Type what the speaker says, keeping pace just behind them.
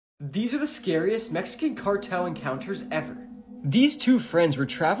These are the scariest Mexican cartel encounters ever. These two friends were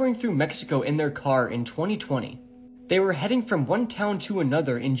traveling through Mexico in their car in 2020. They were heading from one town to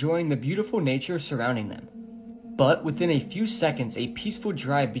another, enjoying the beautiful nature surrounding them. But within a few seconds, a peaceful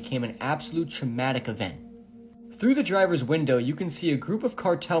drive became an absolute traumatic event. Through the driver's window, you can see a group of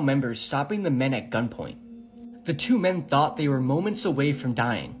cartel members stopping the men at gunpoint. The two men thought they were moments away from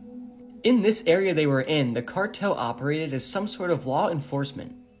dying. In this area they were in, the cartel operated as some sort of law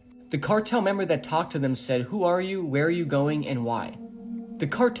enforcement. The cartel member that talked to them said, "Who are you, where are you going, and why?" The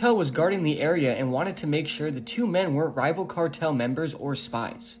cartel was guarding the area and wanted to make sure the two men weren't rival cartel members or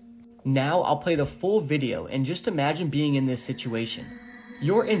spies. Now I'll play the full video and just imagine being in this situation.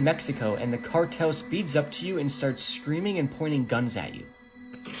 You're in Mexico and the cartel speeds up to you and starts screaming and pointing guns at you.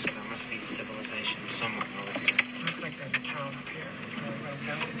 So there must be civilization somewhere over here. Looks like there's a town up here, a little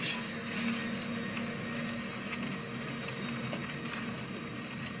village.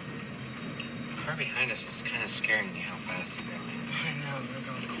 The car behind us is kind of scaring me how fast they're going. I know, they're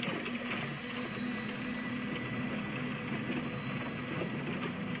going quick.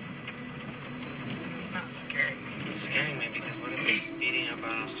 It's not scaring me. It's scaring me because what if they're speeding up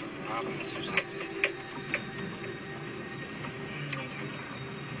on us to rob us or something?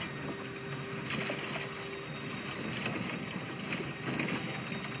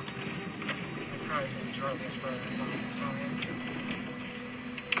 They probably just drove this road lots of times.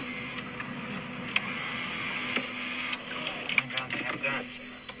 They have guns.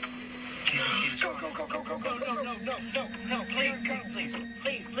 Go, go, go, go, go, go, no, please,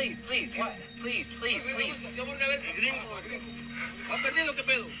 what? Please.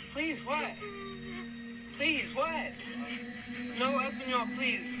 Please, what? Please, what? No, Espanol,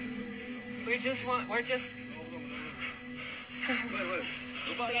 please. We're just...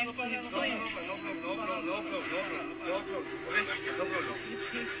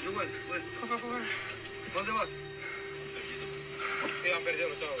 ¿Dónde vas?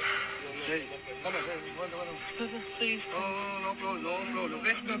 Please. No problem,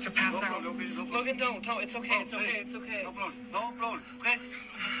 okay? I'm about to pass out. Logan, don't. It's okay. No problem, okay?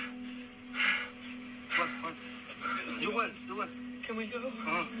 What? You win. Can we go?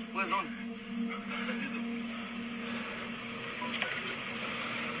 Well, on.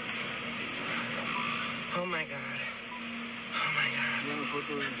 Oh my God.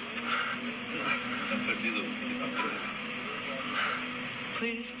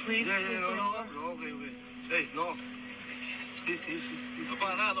 Please. No, okay. Hey, no. Please. No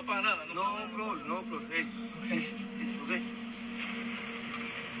para nada. No problem. Hey, please, okay?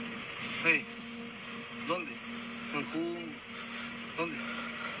 Hey, ¿dónde? Cancún. ¿Dónde?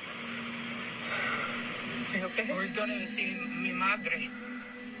 Okay. We're gonna see mi madre.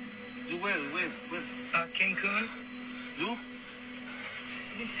 You where? Cancun. You?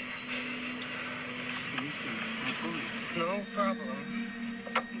 No problem.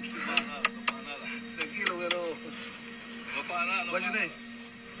 Tranquilo, pero... No para nada. What's your name?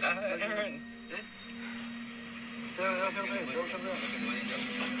 Aaron.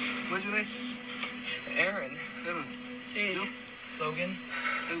 What's your name? Aaron. See You? Logan.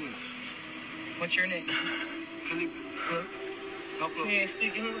 Edwin. What's your name? Felipe. Luke. No problem. Can you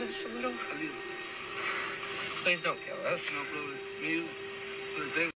speak English a little? A little. Please don't kill us. No problem. Me, you. Let's